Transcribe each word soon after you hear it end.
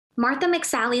Martha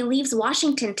McSally leaves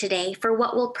Washington today for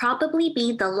what will probably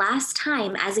be the last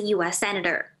time as a U.S.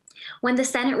 Senator. When the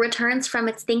Senate returns from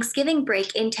its Thanksgiving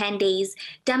break in 10 days,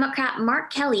 Democrat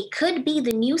Mark Kelly could be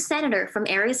the new senator from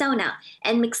Arizona,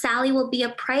 and McSally will be a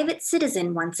private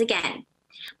citizen once again.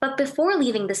 But before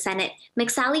leaving the Senate,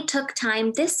 McSally took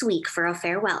time this week for a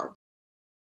farewell.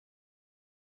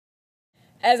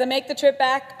 As I make the trip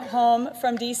back home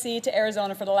from D.C. to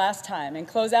Arizona for the last time and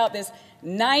close out this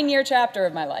 9-year chapter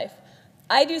of my life,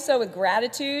 I do so with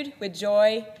gratitude, with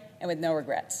joy, and with no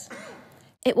regrets.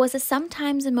 It was a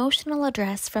sometimes emotional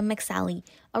address from McSally,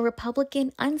 a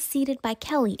Republican unseated by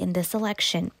Kelly in this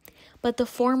election. But the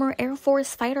former Air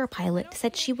Force fighter pilot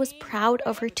said she was proud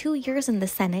of her 2 years in the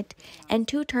Senate and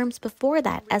 2 terms before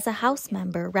that as a House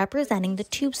member representing the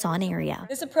Tucson area.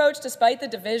 This approach, despite the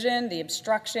division, the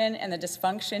obstruction, and the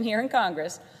dysfunction here in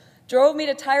Congress, drove me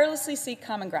to tirelessly seek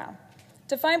common ground,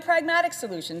 to find pragmatic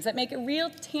solutions that make a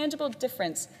real, tangible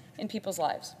difference in people's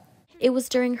lives. It was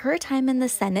during her time in the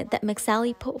Senate that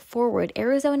McSally put forward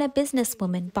Arizona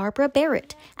businesswoman Barbara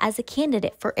Barrett as a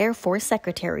candidate for Air Force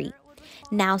Secretary.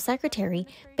 Now Secretary,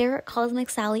 Barrett calls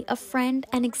McSally a friend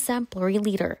and exemplary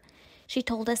leader. She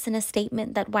told us in a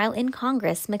statement that while in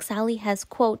Congress, McSally has,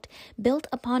 quote, built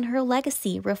upon her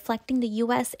legacy reflecting the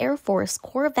U.S. Air Force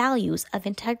core values of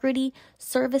integrity,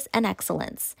 service, and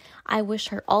excellence. I wish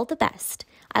her all the best.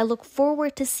 I look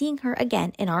forward to seeing her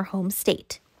again in our home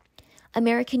state.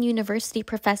 American University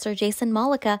professor Jason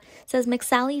Malika says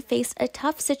McSally faced a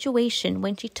tough situation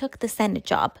when she took the Senate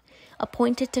job,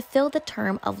 appointed to fill the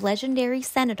term of legendary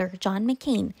Senator John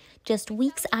McCain just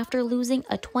weeks after losing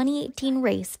a 2018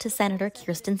 race to Senator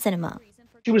Kyrsten Sinema.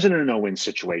 She was in a no-win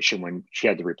situation when she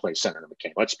had to replace Senator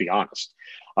McCain. Let's be honest.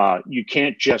 You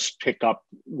can't just pick up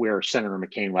where Senator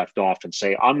McCain left off and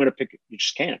say, I'm going to pick it. You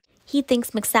just can't. He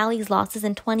thinks McSally's losses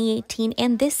in 2018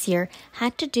 and this year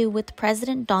had to do with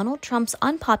President Donald Trump's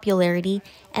unpopularity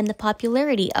and the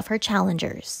popularity of her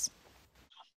challengers.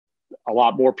 A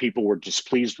lot more people were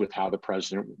displeased with how the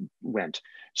president went.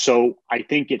 So I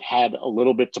think it had a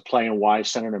little bit to play in why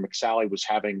Senator McSally was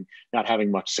not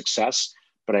having much success.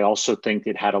 But I also think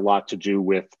it had a lot to do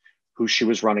with who she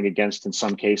was running against in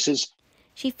some cases.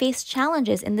 She faced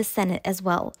challenges in the Senate as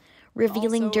well,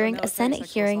 revealing during a Senate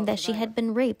hearing that she had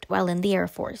been raped while in the Air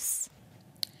Force.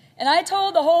 And I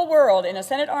told the whole world in a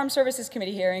Senate Armed Services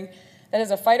Committee hearing that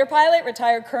as a fighter pilot,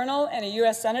 retired colonel, and a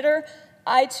U.S. Senator,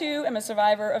 I too am a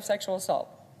survivor of sexual assault.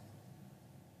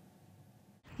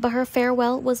 But her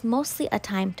farewell was mostly a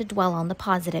time to dwell on the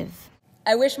positive.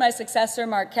 I wish my successor,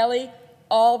 Mark Kelly,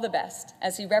 all the best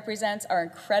as he represents our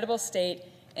incredible state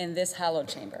in this hallowed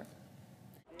chamber.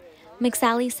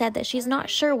 McSally said that she's not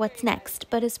sure what's next,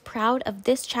 but is proud of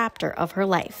this chapter of her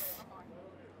life.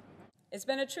 It's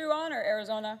been a true honor,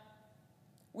 Arizona.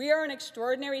 We are an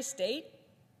extraordinary state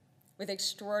with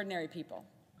extraordinary people.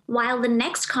 While the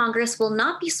next Congress will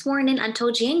not be sworn in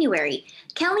until January,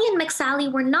 Kelly and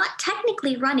McSally were not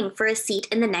technically running for a seat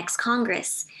in the next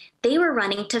Congress. They were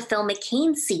running to fill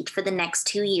McCain's seat for the next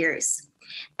 2 years.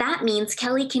 That means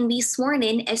Kelly can be sworn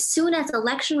in as soon as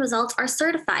election results are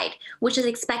certified, which is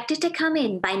expected to come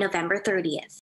in by November 30th.